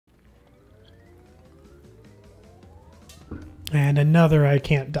And another I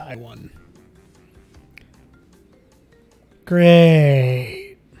can't die one.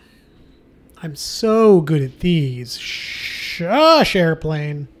 Great. I'm so good at these. Shush,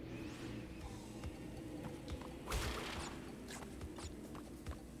 airplane.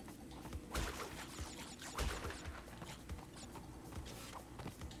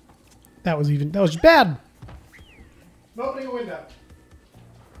 That was bad. I'm opening a window.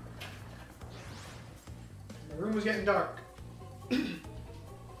 The room was getting dark.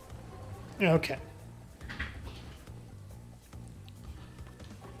 Okay.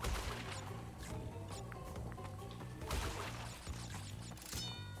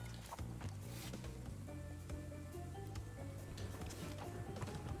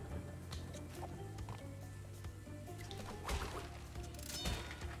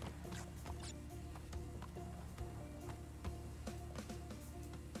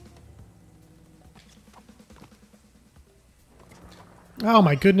 Oh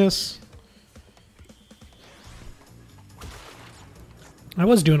my goodness. I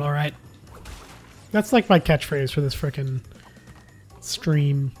was doing all right. That's like my catchphrase for this frickin'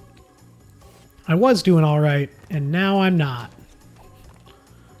 stream. I was doing all right, and now I'm not.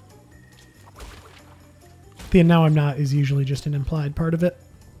 The now I'm not is usually just an implied part of it.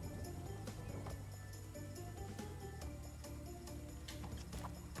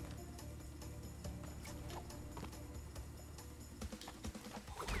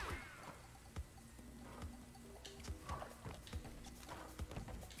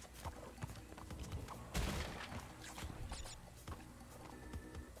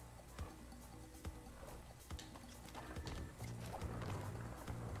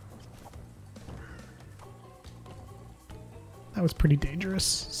 That was pretty dangerous.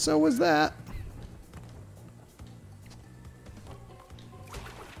 So was that.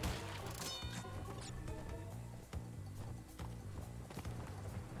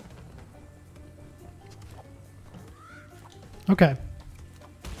 Okay.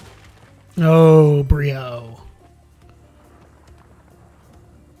 Oh, Brio.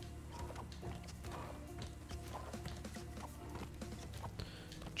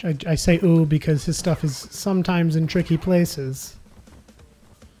 I say ooh because his stuff is sometimes in tricky places.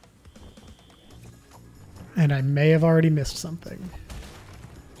 And I may have already missed something.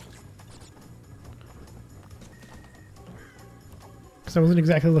 Because I wasn't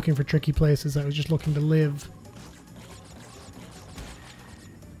exactly looking for tricky places, I was just looking to live.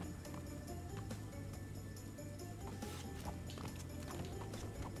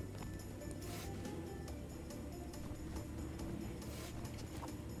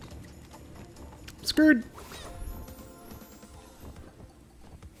 Screwed.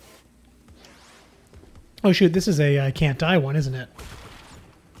 Oh shoot, this is a I can't die one, isn't it?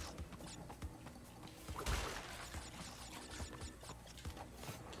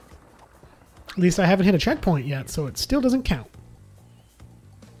 At least I haven't hit a checkpoint yet, so it still doesn't count.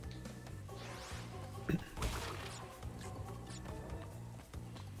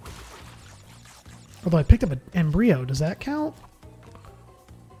 Although I picked up an embryo, does that count?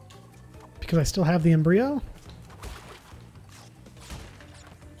 Because I still have the embryo?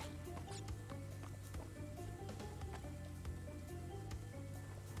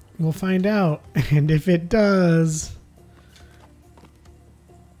 We'll find out. And if it does,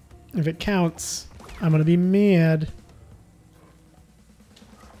 if it counts, I'm going to be mad.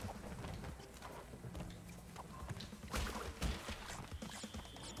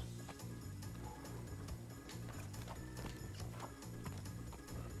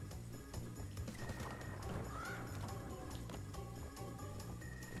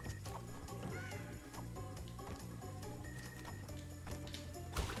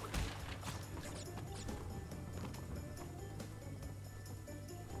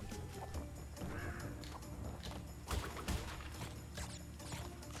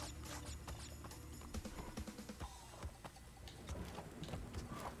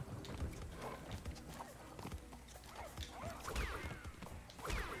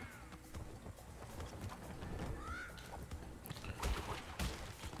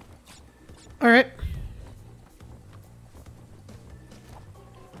 All right.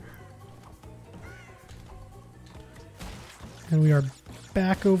 And we are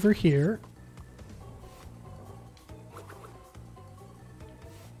back over here.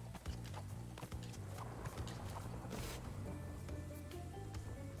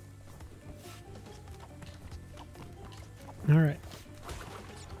 All right.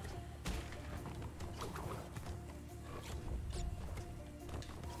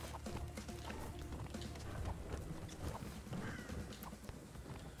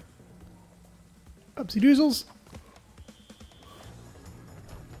 Upsy doozles.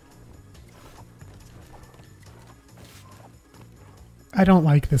 I don't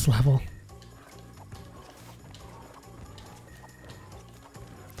like this level.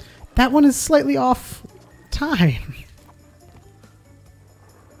 That one is slightly off time.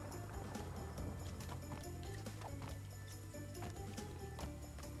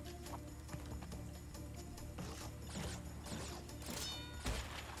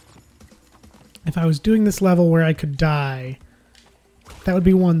 If I was doing this level where I could die, that would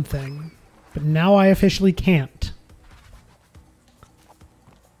be one thing. But now I officially can't.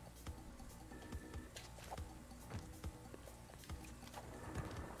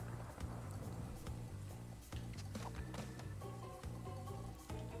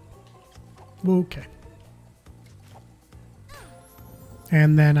 Okay.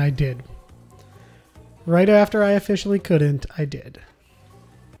 And then I did. Right after I officially couldn't, I did.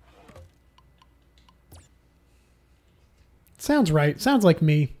 Sounds right. Sounds like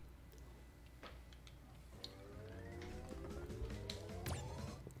me.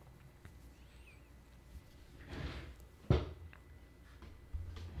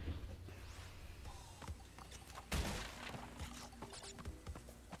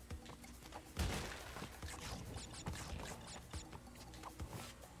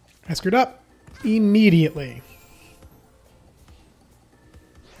 I screwed up immediately.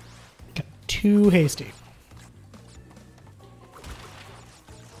 Got too hasty.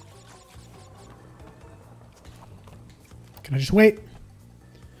 Can I just wait?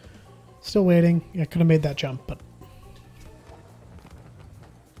 Still waiting. Yeah, I could have made that jump, but...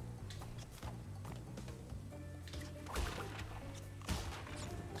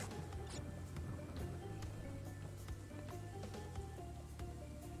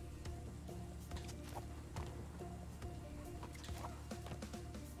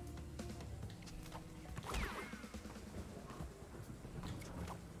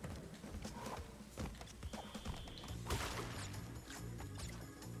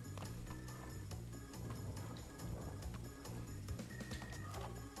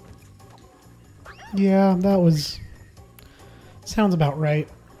 yeah, that was... sounds about right.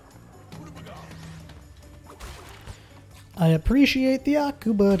 I appreciate the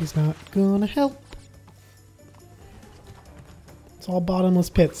Aku, but he's not gonna help. It's all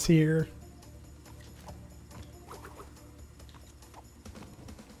bottomless pits here.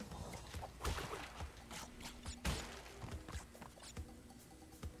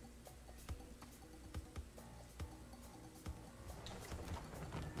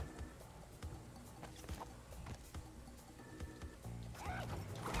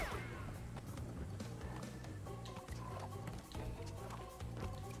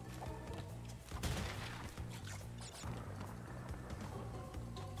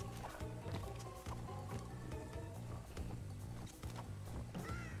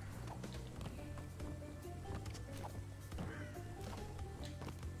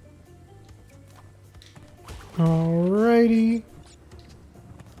 Alrighty.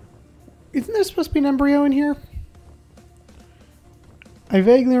 Isn't there supposed to be an embryo in here? I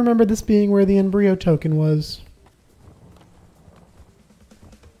vaguely remember this being where the embryo token was.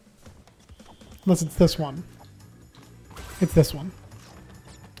 Unless it's this one. It's this one.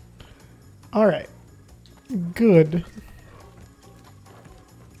 Alright. Good.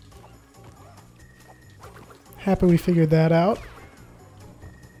 Happy we figured that out.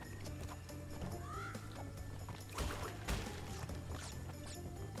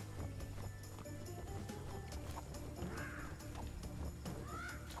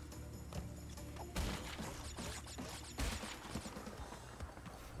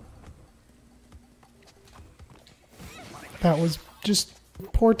 That was just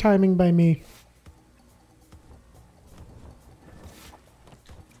poor timing by me.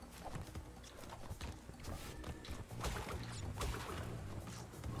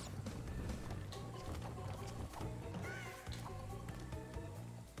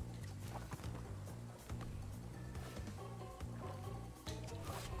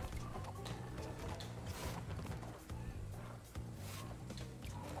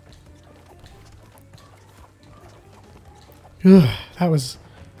 Ugh, that was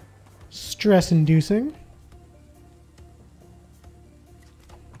stress-inducing.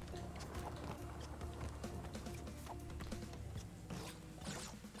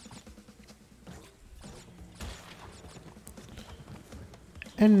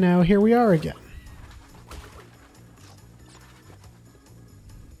 And now here we are again.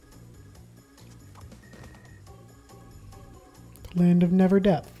 The land of never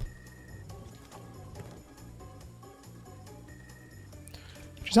death.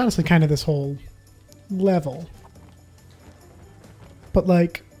 Which is honestly kind of this whole level. But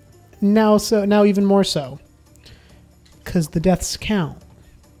like now even more so. because the deaths count.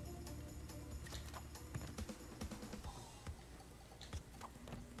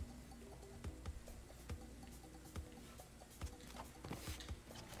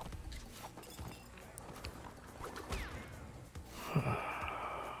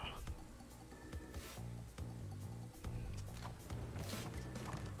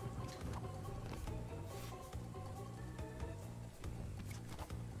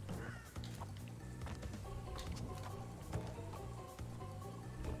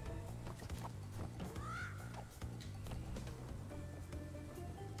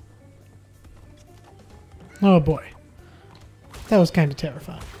 Oh boy. That was kind of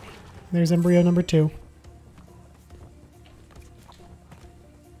terrifying. There's embryo number 2.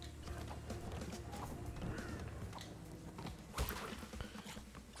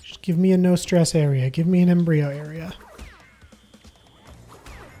 Just give me a no stress area. Give me an embryo area.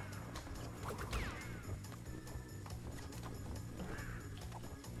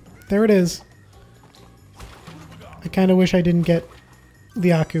 There it is. I kind of wish I didn't get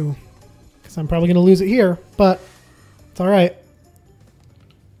the Aku. Because I'm probably going to lose it here, but it's alright.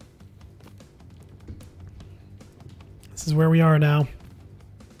 This is where we are now.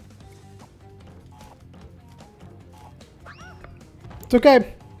 It's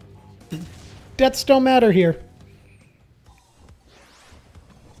okay. Deaths don't matter here.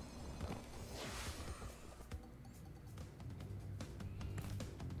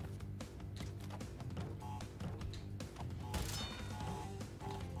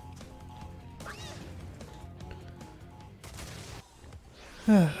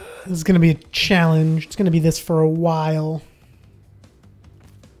 This is going to be a challenge. It's going to be this for a while.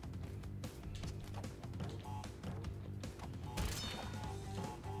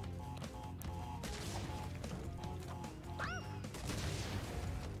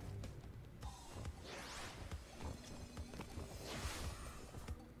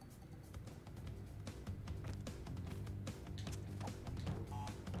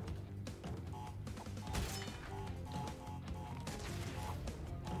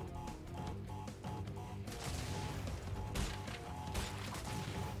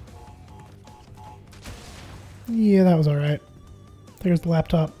 Yeah, that was alright. There's the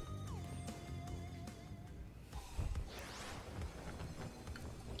laptop.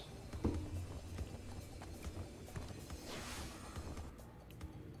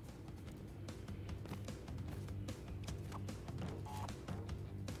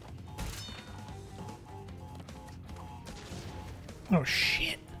 Oh,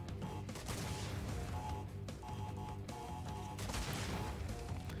 shit.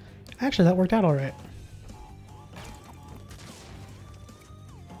 Actually, that worked out alright.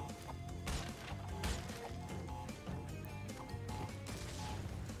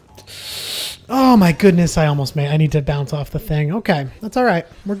 Oh my goodness, I almost made... I need to bounce off the thing. Okay, that's alright.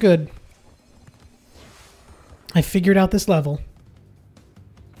 We're good. I figured out this level.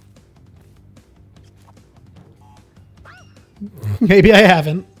 Maybe I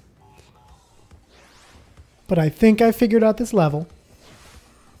haven't. But I think I figured out this level.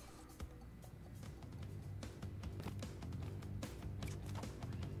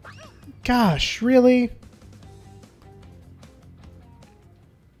 Gosh, really?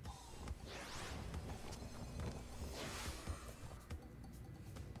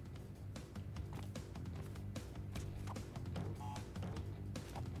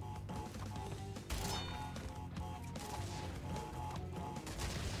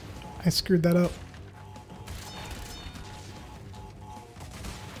 I screwed that up.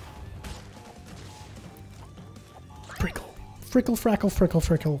 Frickle. Frickle, frackle, frickle,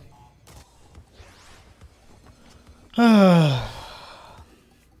 frickle.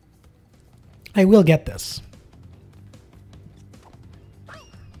 I will get this.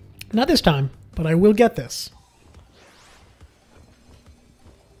 Not this time, but I will get this.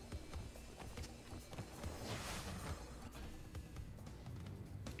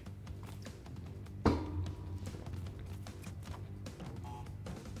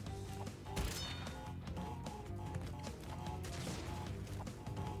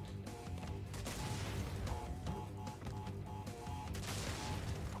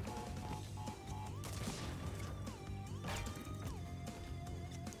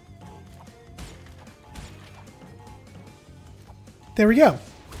 There we go.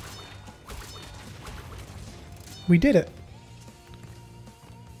 We did it.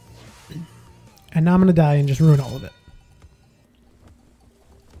 And now I'm going to die and just ruin all of it.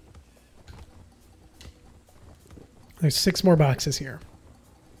 There's 6 more boxes here.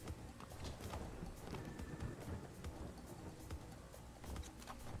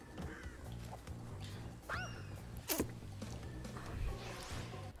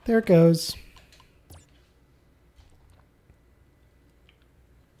 There it goes.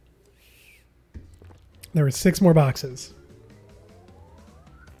 There were 6 more boxes.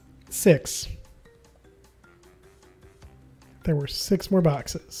 6. There were 6 more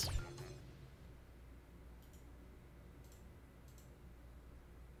boxes.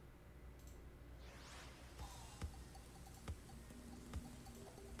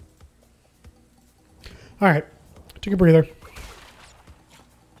 All right. Take a breather.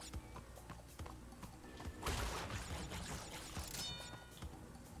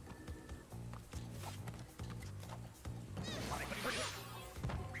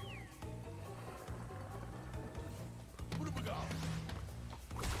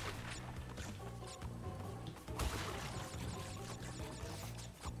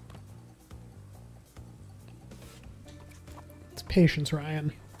 It's patience,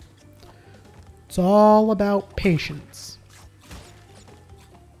 Ryan. It's all about patience.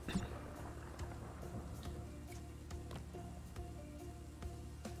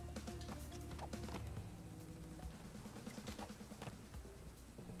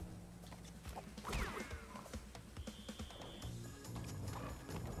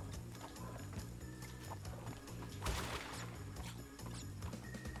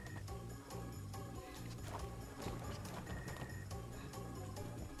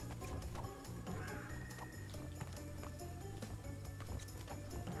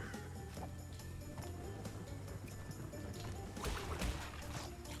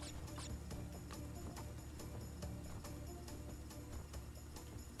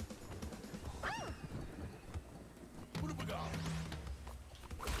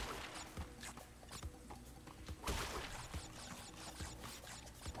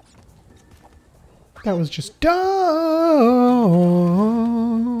 That was just dumb.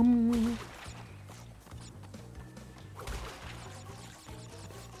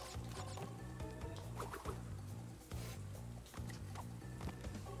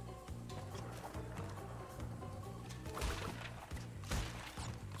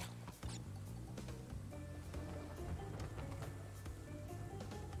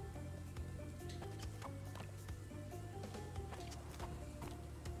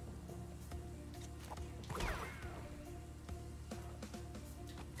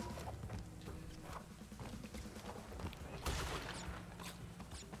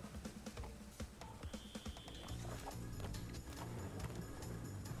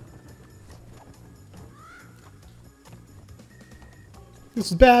 This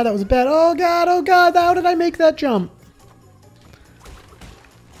is bad. That was bad. Oh god, oh god, how did I make that jump?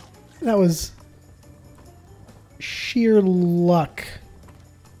 That was sheer luck.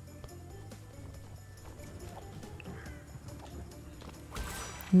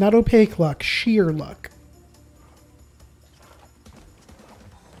 Not opaque luck, sheer luck.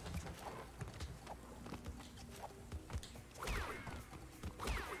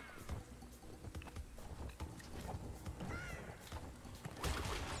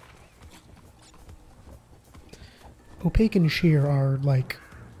 Opaque and sheer are like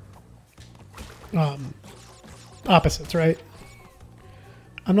opposites, right?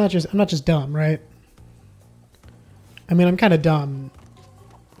 I'm not just dumb, right? I mean, I'm kind of dumb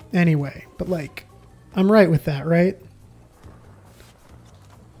anyway, but like I'm right with that, right?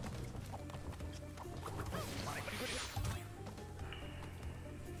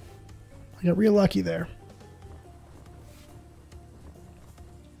 I got real lucky there.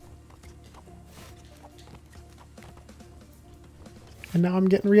 And now I'm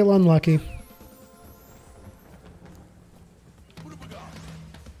getting real unlucky.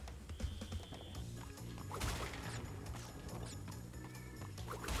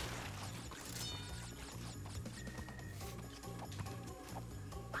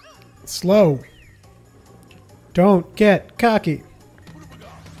 Slow. Don't get cocky.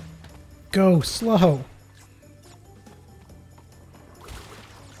 Go slow.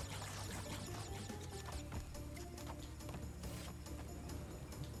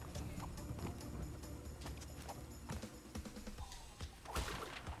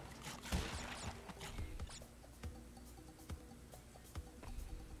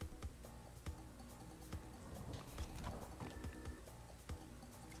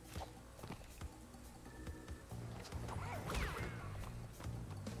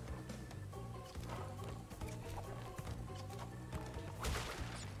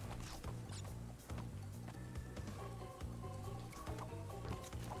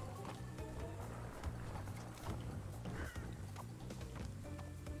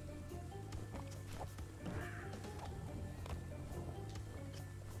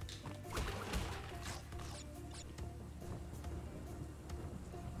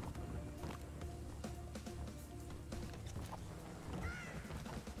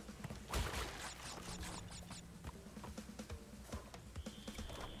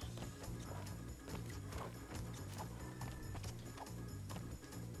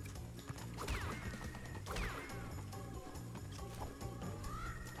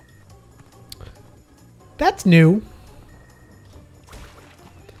 That's new.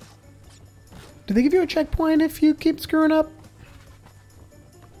 Do they give you a checkpoint if you keep screwing up?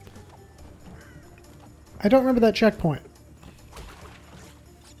 I don't remember that checkpoint.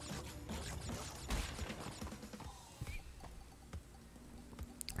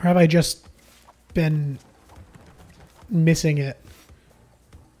 Or have I just been missing it?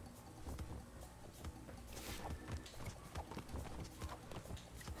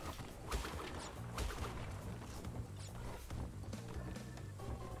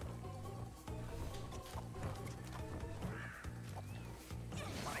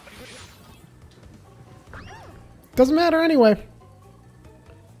 Doesn't matter anyway.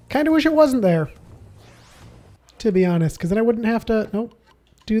 Kind of wish it wasn't there. To be honest, because then I wouldn't have to, nope,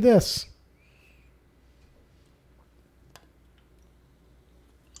 do this.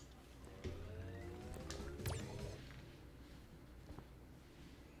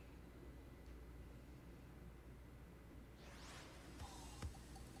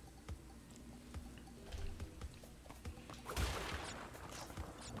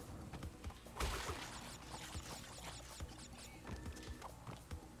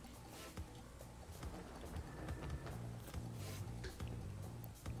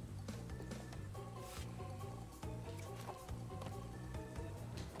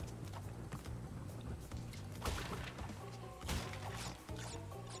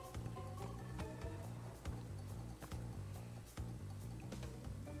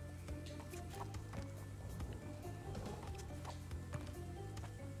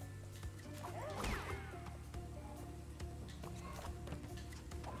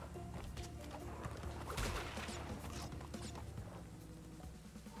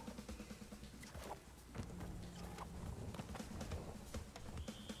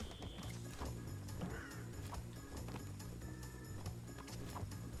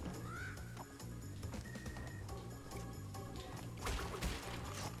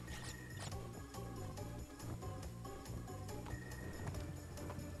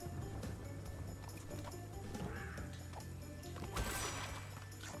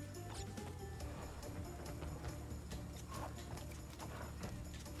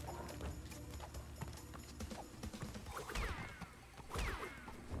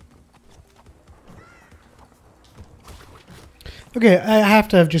 Okay, I have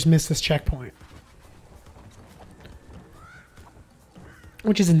to have just missed this checkpoint.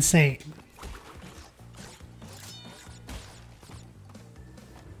 Which is insane.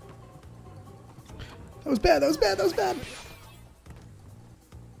 That was bad, that was bad, that was bad.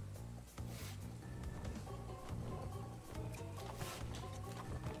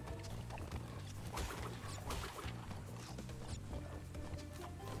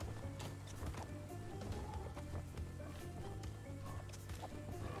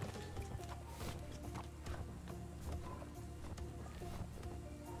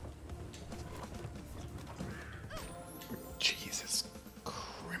 Jesus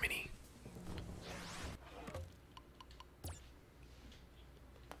criminy.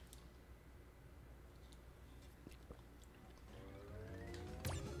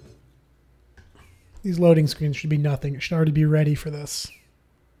 These loading screens should be nothing. It should already be ready for this.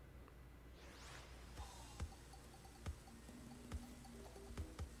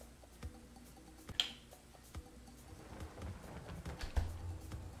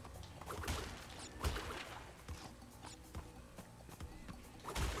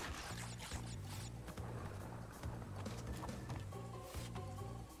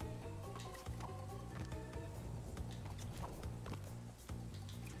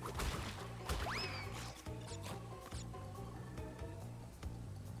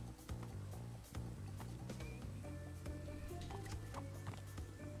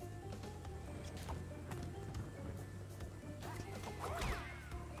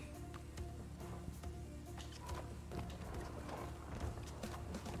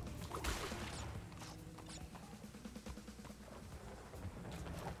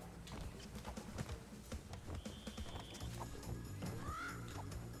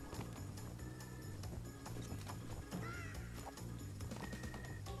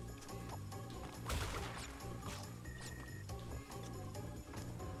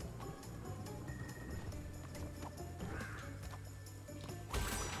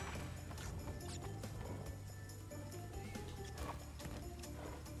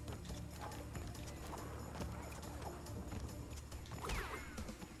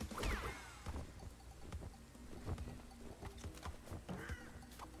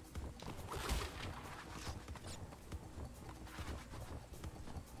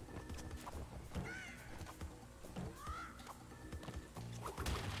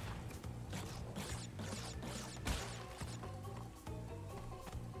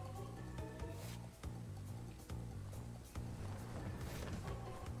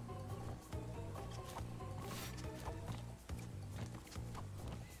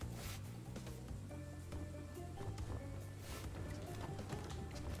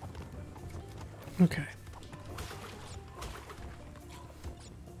 Okay.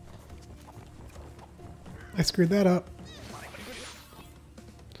 I screwed that up.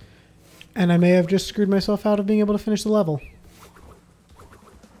 And I may have just screwed myself out of being able to finish the level.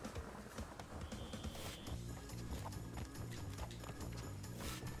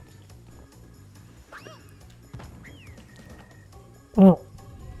 Oh.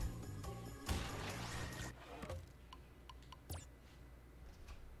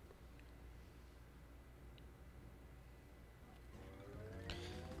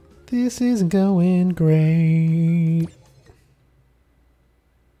 This isn't going great.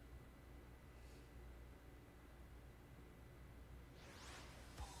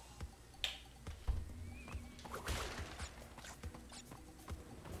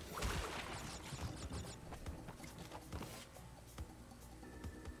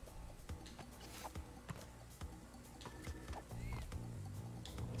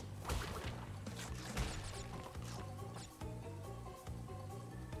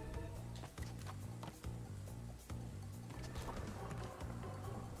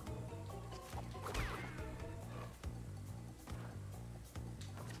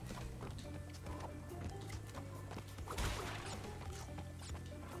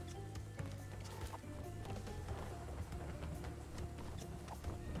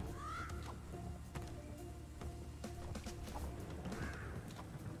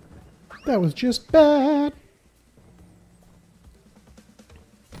 That was just bad.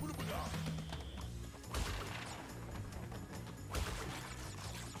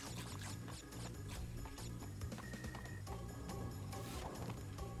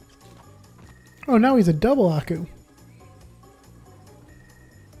 Oh, now he's a double Aku.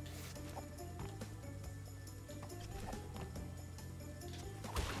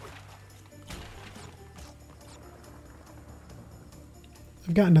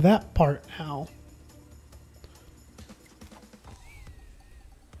 I've gotten to that part now.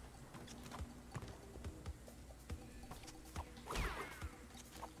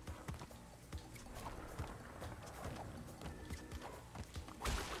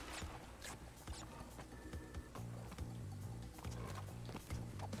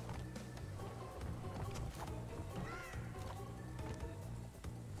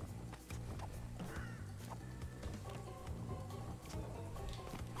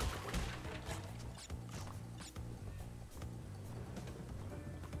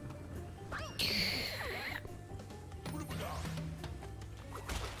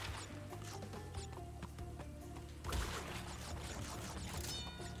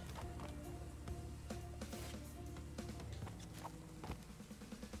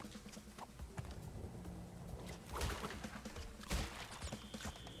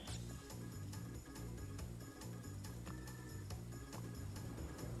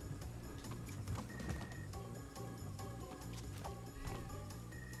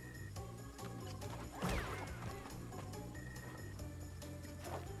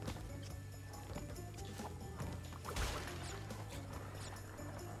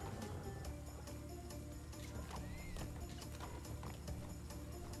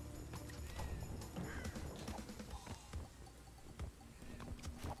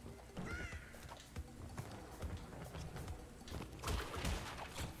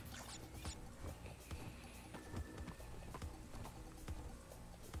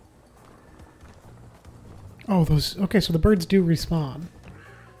 Oh, those... Okay, so the birds do respawn.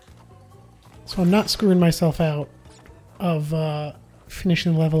 So I'm not screwing myself out of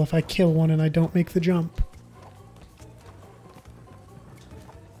finishing the level if I kill one and I don't make the jump.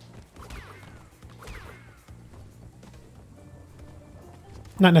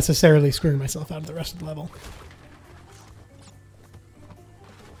 Not necessarily screwing myself out of the rest of the level.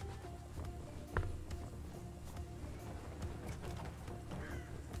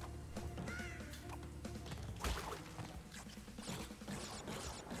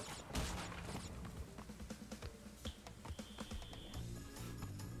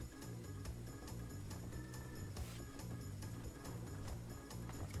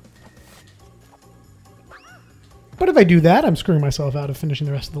 But if I do that, I'm screwing myself out of finishing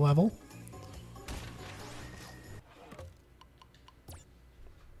the rest of the level.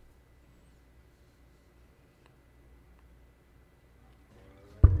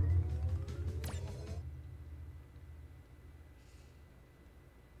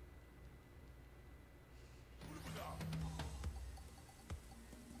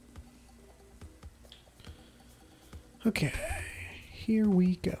 Okay, here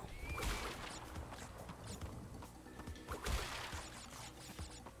we go.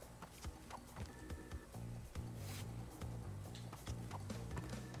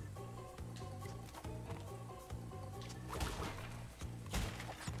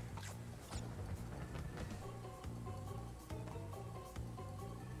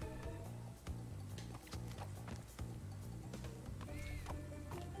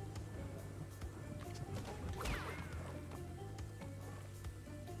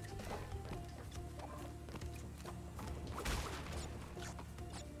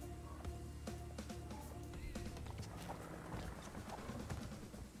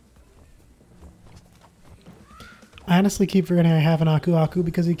 I honestly keep forgetting I have an Aku Aku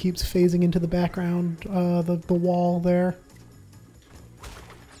because he keeps phasing into the background, the wall there.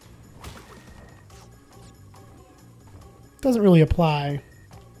 Doesn't really apply,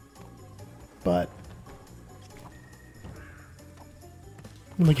 but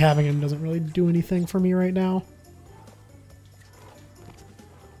like having him doesn't really do anything for me right now.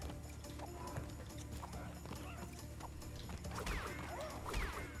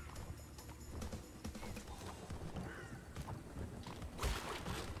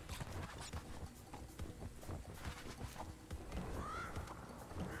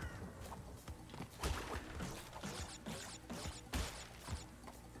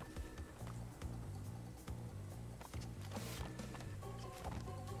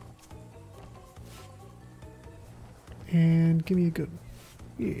 And give me a good...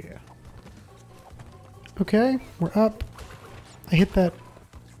 Yeah. Okay, we're up. I hit that...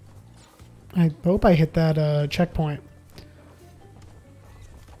 I hope I hit that checkpoint.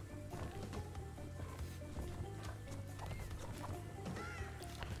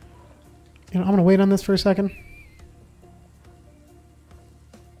 You know, I'm going to wait on this for a second.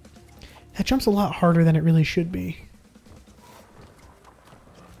 That jump's a lot harder than it really should be.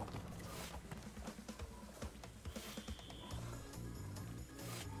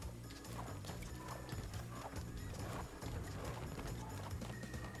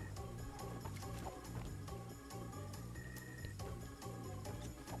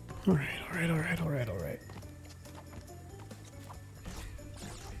 Alright.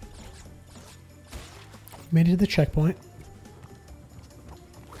 Made it to the checkpoint.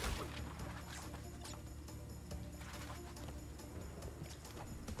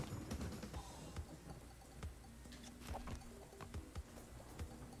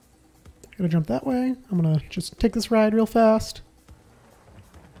 Gotta jump that way. I'm gonna just take this ride real fast.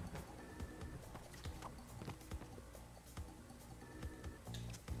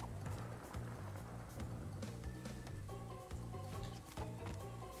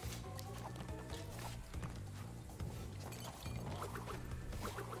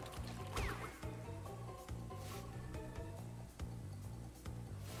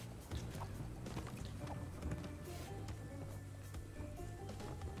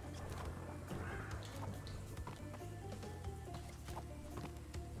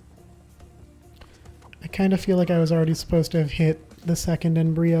 I kind of feel like I was already supposed to have hit the second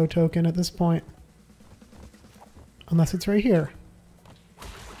embryo token at this point. Unless it's right here.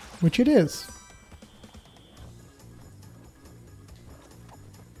 Which it is.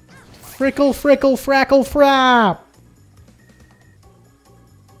 Frickle, frickle, frackle, frap!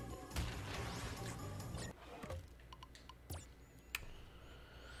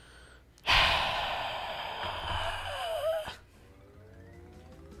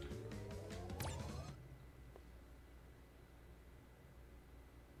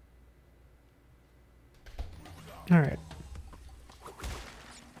 All right.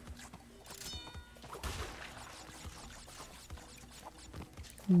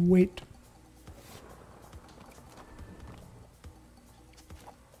 Wait.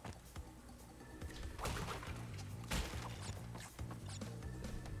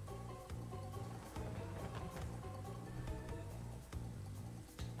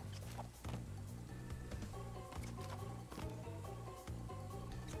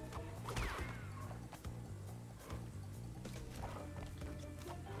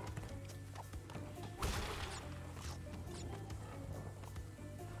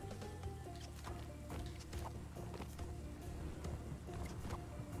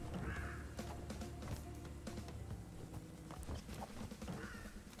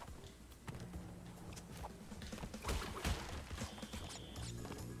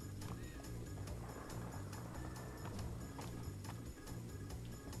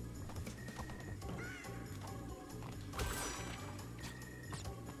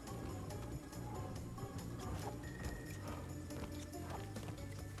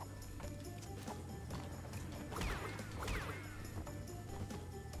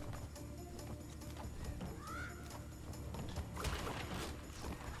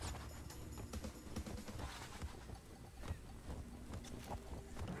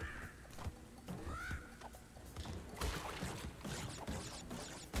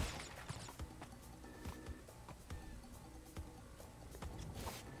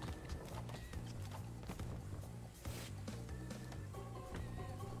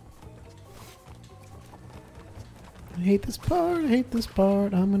 I hate this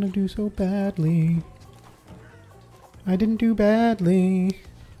part, I'm gonna do so badly. I didn't do badly.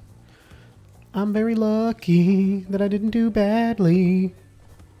 I'm very lucky that I didn't do badly.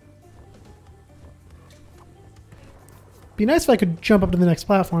 Be nice if I could jump up to the next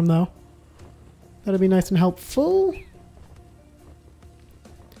platform, though. That'd be nice and helpful.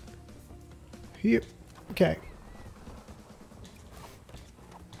 Here. Okay.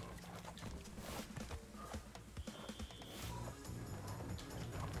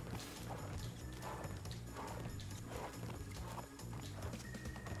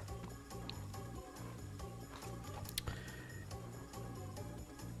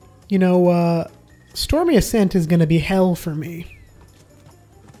 You know, Stormy Ascent is going to be hell for me.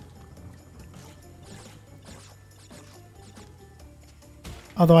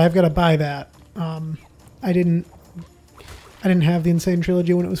 Although I've got to buy that. I didn't have the Insane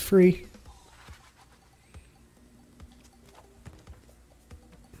Trilogy when it was free.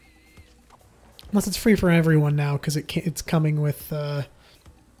 Unless it's free for everyone now, because it's coming with the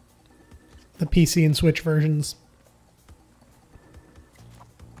PC and Switch versions.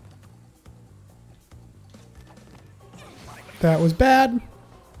 That was bad.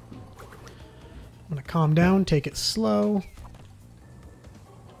 I'm gonna calm down, take it slow.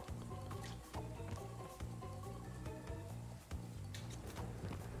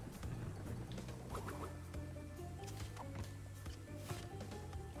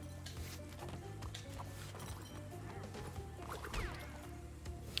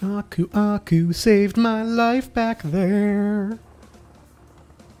 Aku saved my life back there.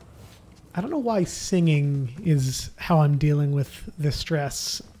 I don't know why singing is how I'm dealing with the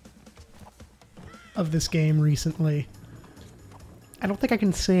stress of this game recently. I don't think I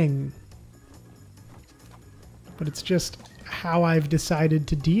can sing. But it's just how I've decided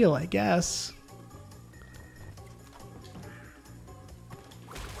to deal, I guess.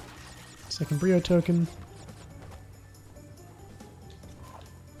 Second Brio token.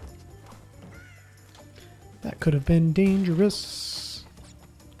 That could have been dangerous.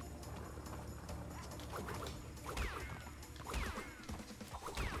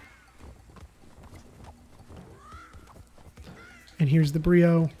 And here's the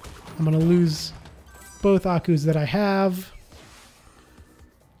Brio. I'm going to lose both Akus that I have.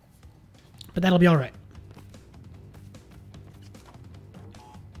 But that'll be alright.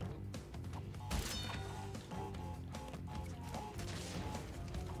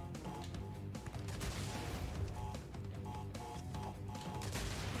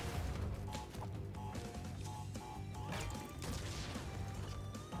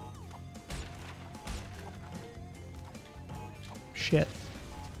 Shit.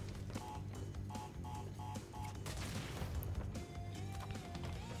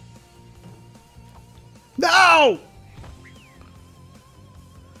 No!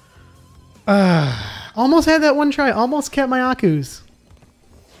 Almost had that one try. Almost kept my Akus.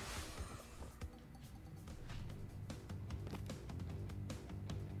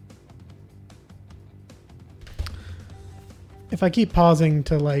 If I keep pausing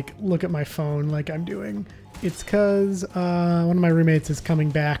to like look at my phone like I'm doing, it's because one of my roommates is coming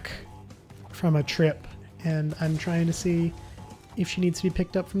back from a trip, and I'm trying to see if she needs to be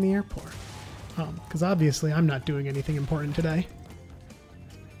picked up from the airport. Because obviously I'm not doing anything important today.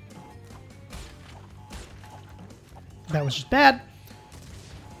 That was just bad.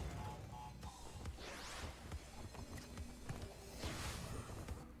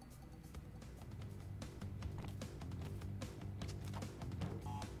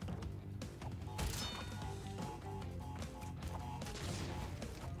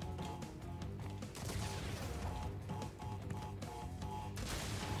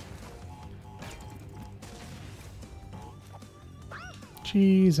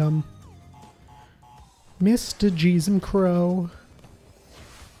 Jeez, Mr. Jeezum Crow.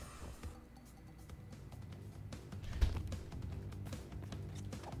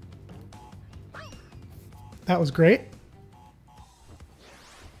 That was great.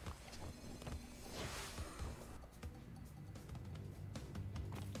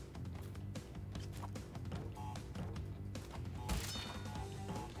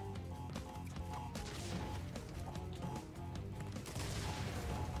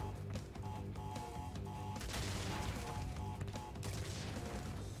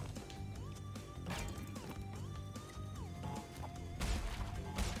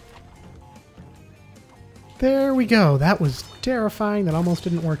 There we go. That was terrifying. That almost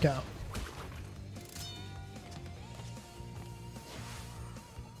didn't work out.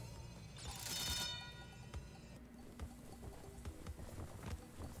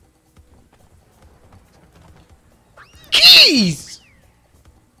 Jeez!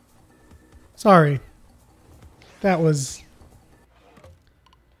 Sorry. That was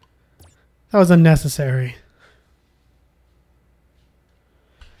unnecessary.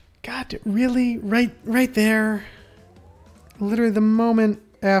 God, really? Right there? Literally the moment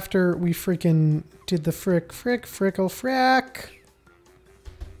after we freaking did the frickle frack.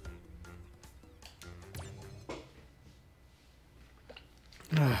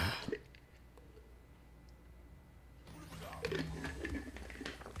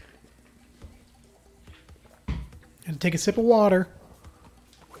 And take a sip of water.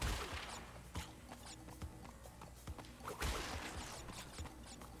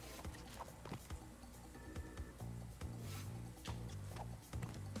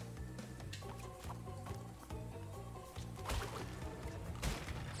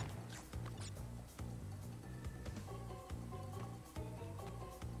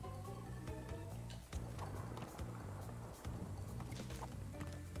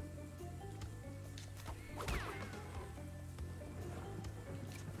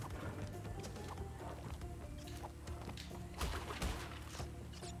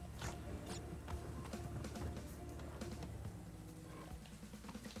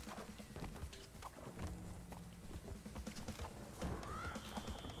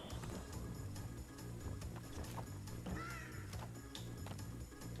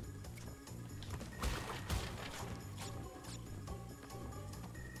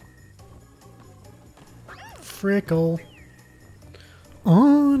 Frickle.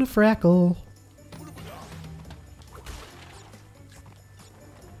 On a frackle.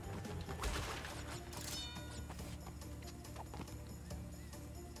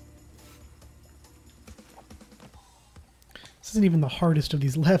 This isn't even the hardest of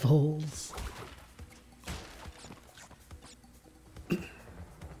these levels. And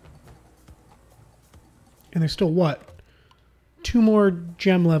there's still what? 2 more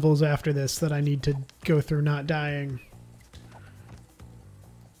gem levels after this that I need to go through not dying.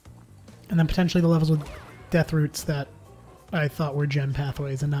 And then potentially the levels with death roots that I thought were gem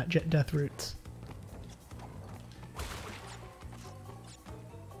pathways and not death roots.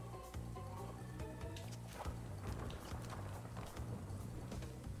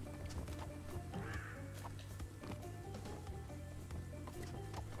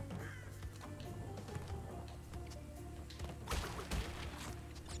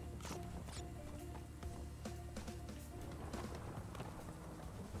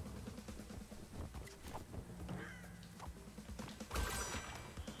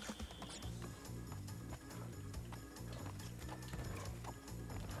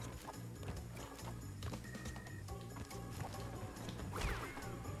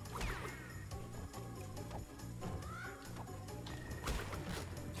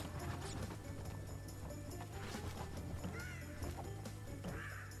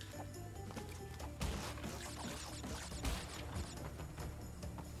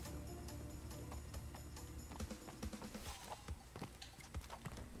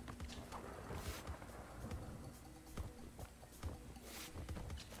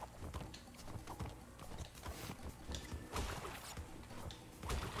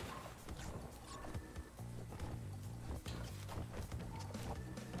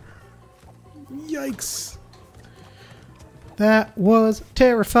 Yikes. That was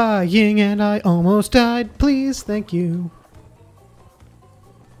terrifying and I almost died. Please, thank you.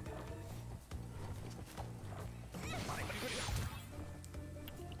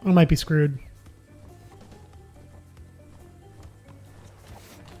 I might be screwed.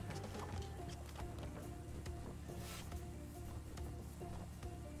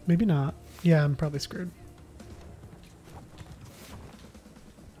 Maybe not. Yeah, I'm probably screwed.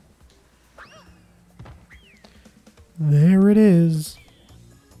 There it is.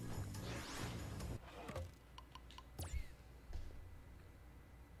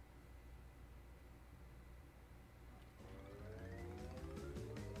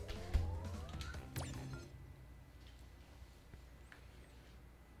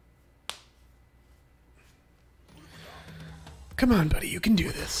 Come on, buddy, you can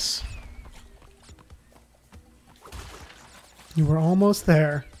do this. You were almost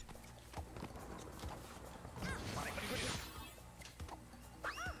there.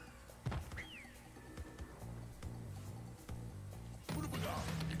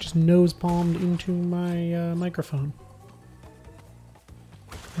 Just nose palmed into my microphone.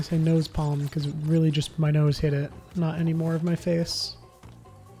 I say nose palm because really just my nose hit it, not any more of my face.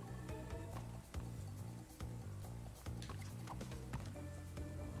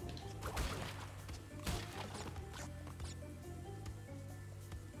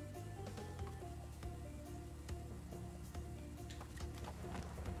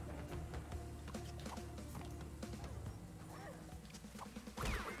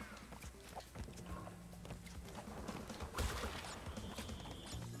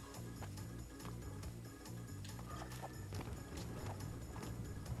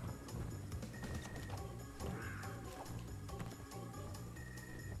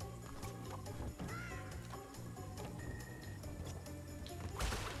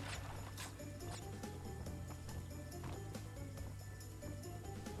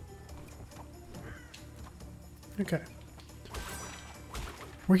 Okay.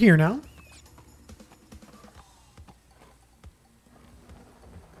 We're here now.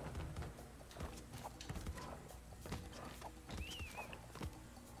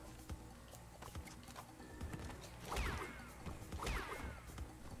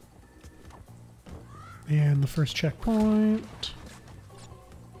 And the first checkpoint.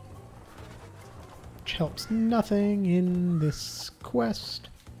 Which helps nothing in this quest.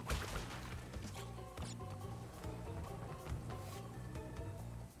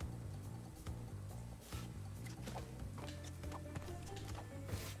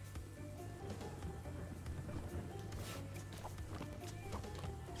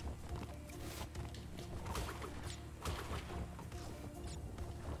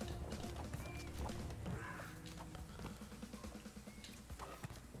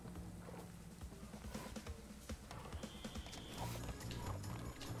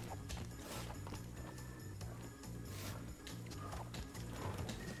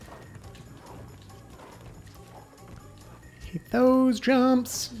 Hate those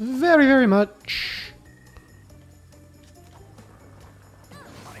jumps very, very much.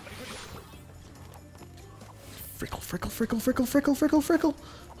 Frickle, frickle, frickle, frickle, frickle, frickle, frickle.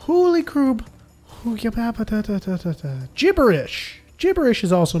 Holy croob. Gibberish. Gibberish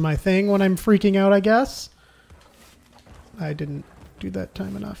is also my thing when I'm freaking out, I guess. I didn't do that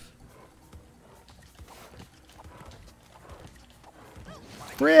time enough.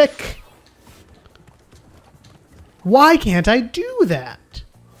 Frick! Why can't I do that?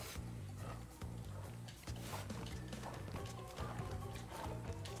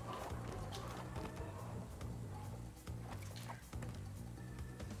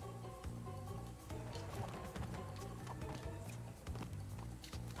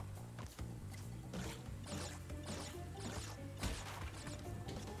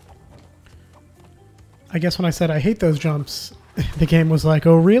 I guess when I said I hate those jumps, the game was like,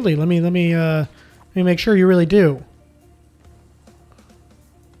 "Oh, really? Let me make sure you really do."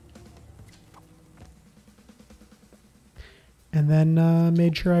 And then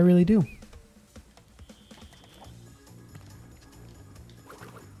made sure I really do.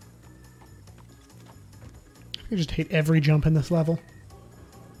 I just hate every jump in this level.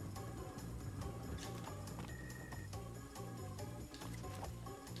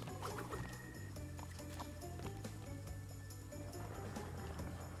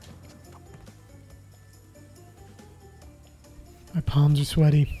 My palms are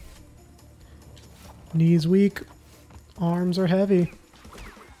sweaty. Knees weak. Arms are heavy.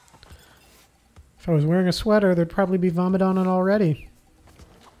 If I was wearing a sweater, there'd probably be vomit on it already.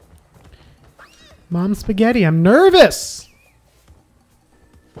 Mom spaghetti. I'm nervous!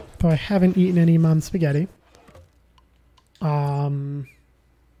 Though I haven't eaten any mom spaghetti. Haven't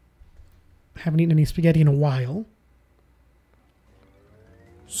eaten any spaghetti in a while.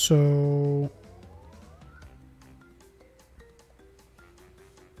 So...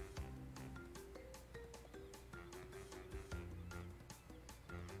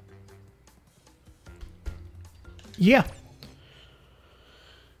 yeah.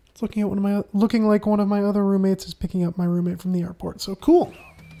 It's looking like one of my other roommates is picking up my roommate from the airport. So cool.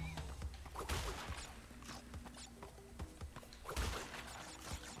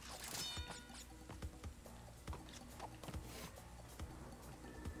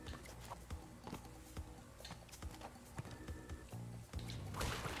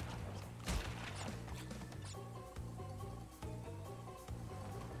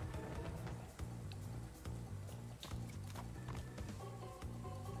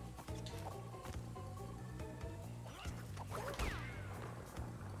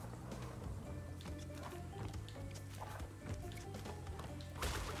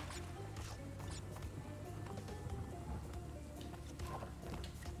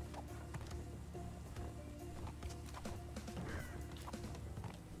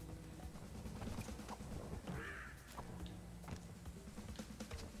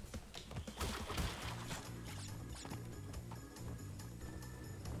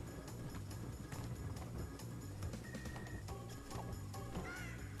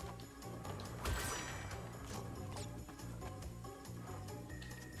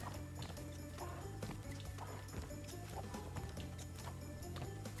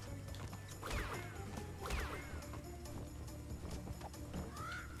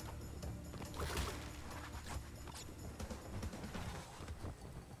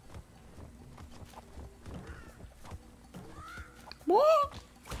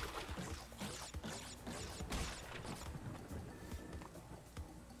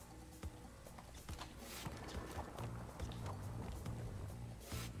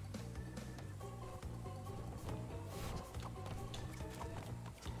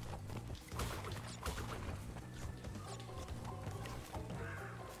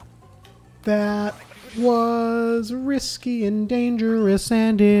 That was risky and dangerous,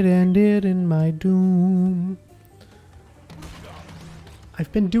 and it ended in my doom.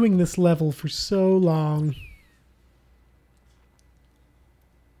 I've been doing this level for so long.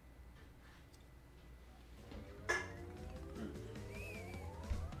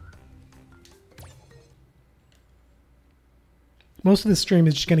 Most of this stream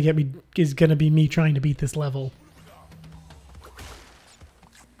is just gonna be me trying to beat this level.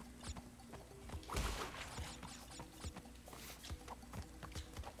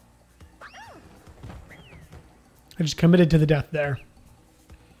 I just committed to the death there.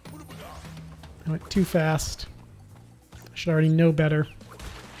 I went too fast. I should already know better.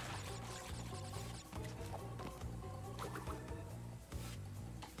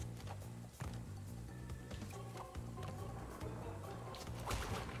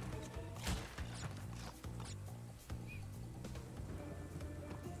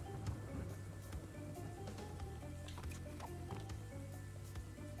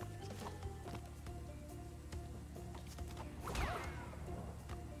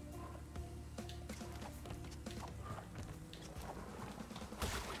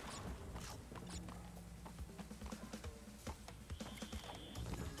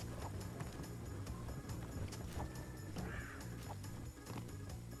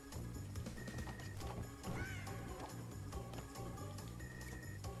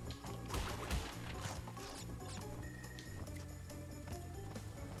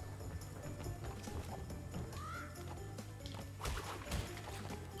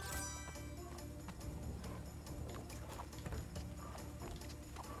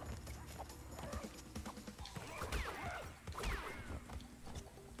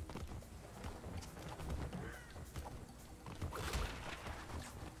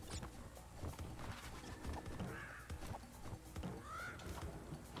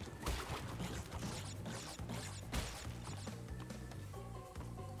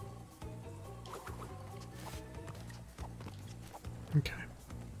 Okay.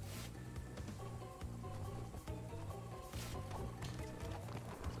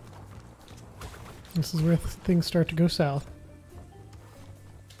 This is where things start to go south.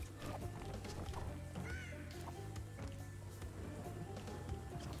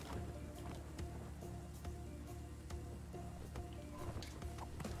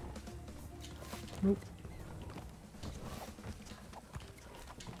 Nope.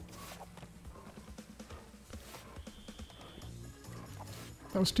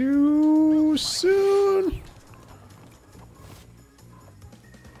 That was too soon.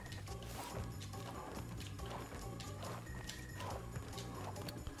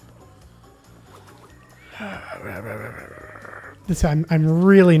 This time I'm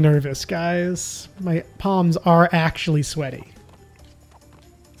really nervous, guys. My palms are actually sweaty.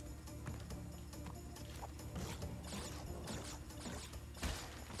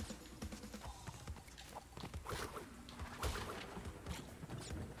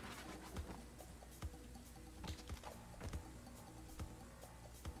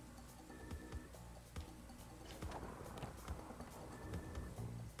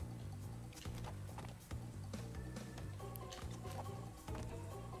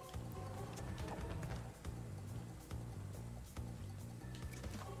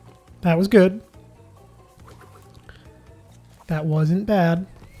 That was good. That wasn't bad.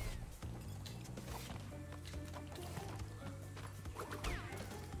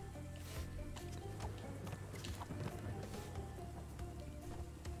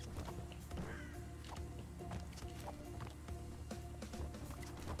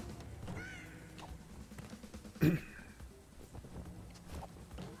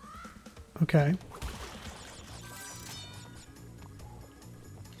 Okay.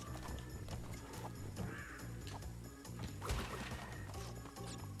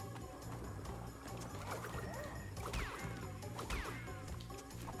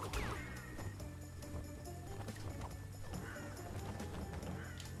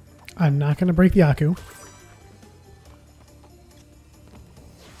 I'm not going to break the Aku.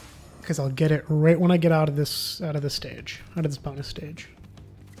 Because I'll get it right when I get out of this stage. Out of this bonus stage.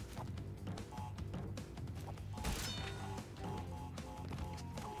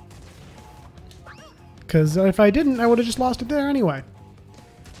 Because if I didn't, I would have just lost it there anyway.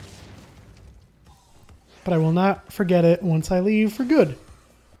 But I will not forget it once I leave for good.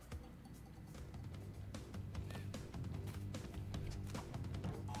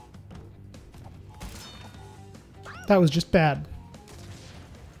 That was just bad.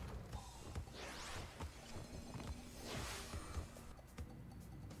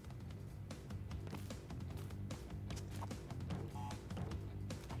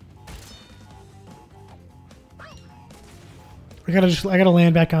 I gotta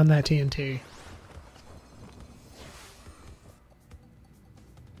land back on that TNT.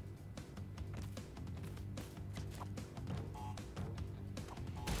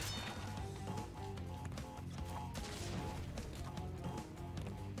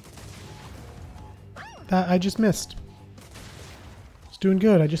 That I just missed. It's doing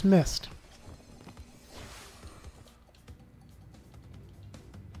good. I just missed.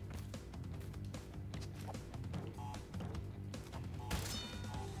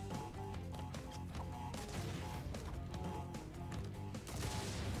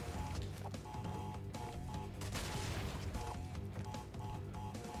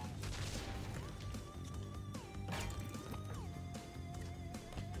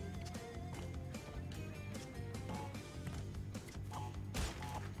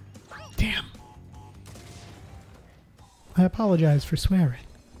 Damn. I apologize for swearing.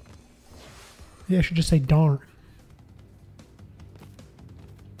 Maybe I should just say darn.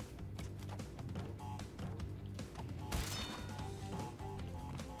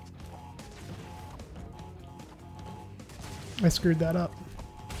 I screwed that up.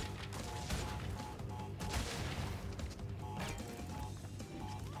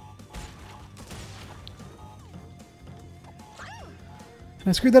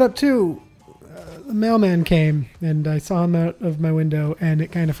 I screwed that up too. The mailman came and I saw him out of my window and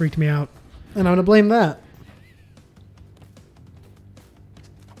it kind of freaked me out. And I'm going to blame that.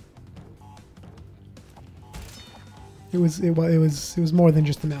 It was more than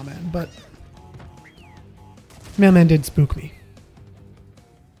just the mailman, but mailman did spook me.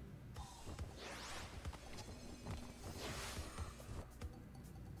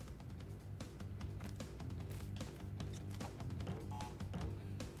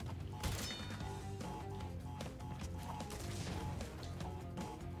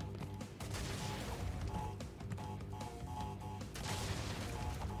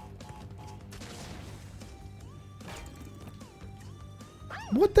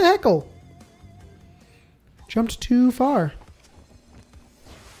 What the heckle? Jumped too far.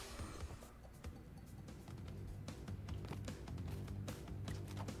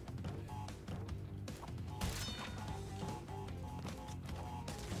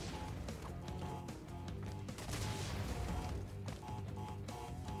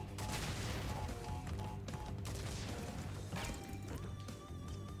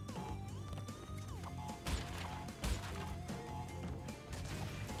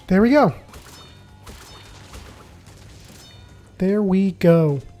 There we go. There we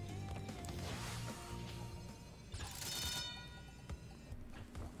go.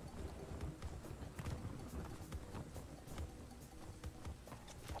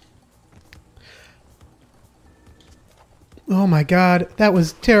 Oh my god, that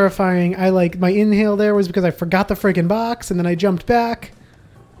was terrifying. My inhale there was because I forgot the freaking box and then I jumped back.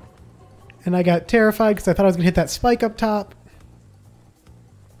 And I got terrified because I thought I was going to hit that spike up top.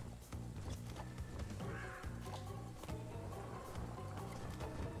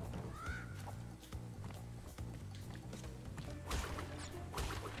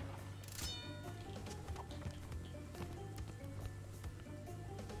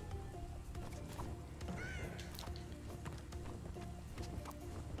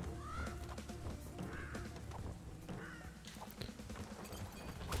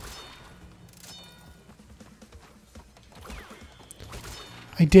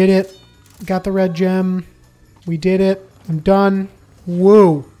 I did it. Got the red gem. We did it. I'm done.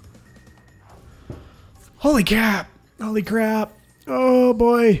 Woo. Holy crap. Holy crap. Oh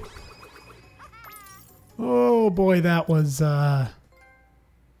boy. Oh boy, that was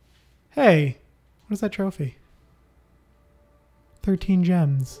Hey, what is that trophy? 13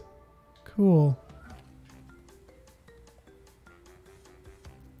 gems. Cool.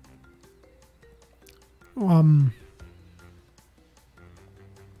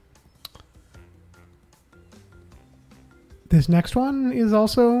 This next one is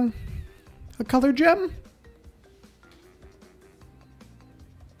also a colored gem.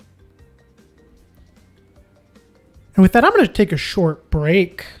 And with that, I'm going to take a short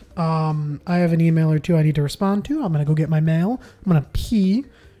break. I have an email or two I need to respond to. I'm going to go get my mail. I'm going to pee.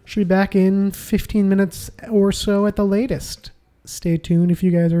 Should be back in 15 minutes or so at the latest. Stay tuned if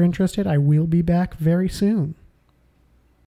you guys are interested. I will be back very soon.